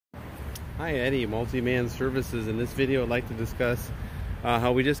Hi, Eddie, Multi-Man Services. In this video, I'd like to discuss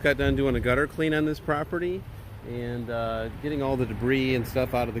how we just got done doing a gutter clean on this property, and getting all the debris and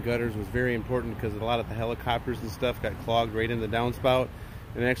stuff out of the gutters was very important because a lot of the helicopters and stuff got clogged right in the downspout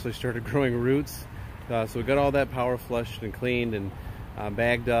and actually started growing roots. So we got all that power flushed and cleaned and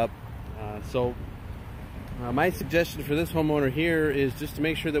bagged up. My suggestion for this homeowner here is just to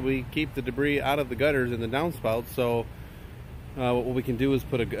make sure that we keep the debris out of the gutters and the downspout. So what we can do is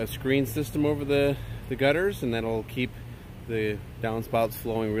put a screen system over the gutters, and that'll keep the downspouts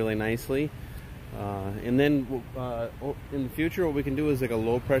flowing really nicely. And then in the future, what we can do is like a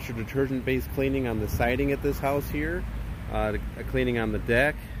low pressure detergent based cleaning on the siding at this house here, a cleaning on the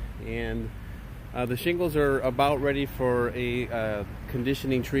deck, and the shingles are about ready for a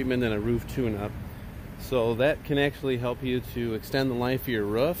conditioning treatment and a roof tune-up. So that can actually help you to extend the life of your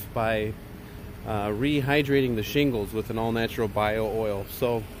roof by rehydrating the shingles with an all-natural bio oil.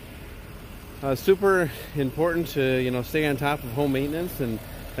 So super important to stay on top of home maintenance, and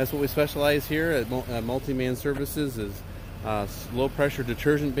that's what we specialize here at Multi-Man Services is low pressure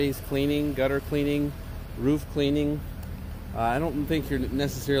detergent based cleaning, gutter cleaning, roof cleaning. I don't think you're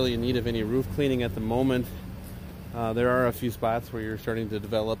necessarily in need of any roof cleaning at the moment. There are a few spots where you're starting to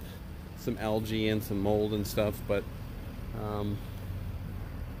develop some algae and some mold and stuff, but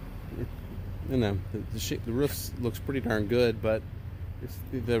the roof looks pretty darn good. But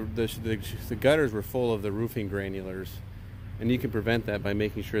the gutters were full of the roofing granulars, and you can prevent that by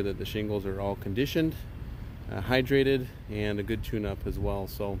making sure that the shingles are all conditioned, hydrated, and a good tune-up as well.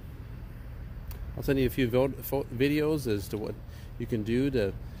 So I'll send you a few videos as to what you can do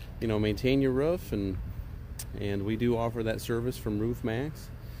to maintain your roof, and we do offer that service from Roof Max.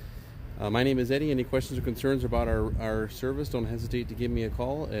 My name is Eddie. Any questions or concerns about our service, don't hesitate to give me a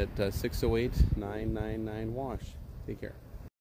call at 608-999-WASH. Take care.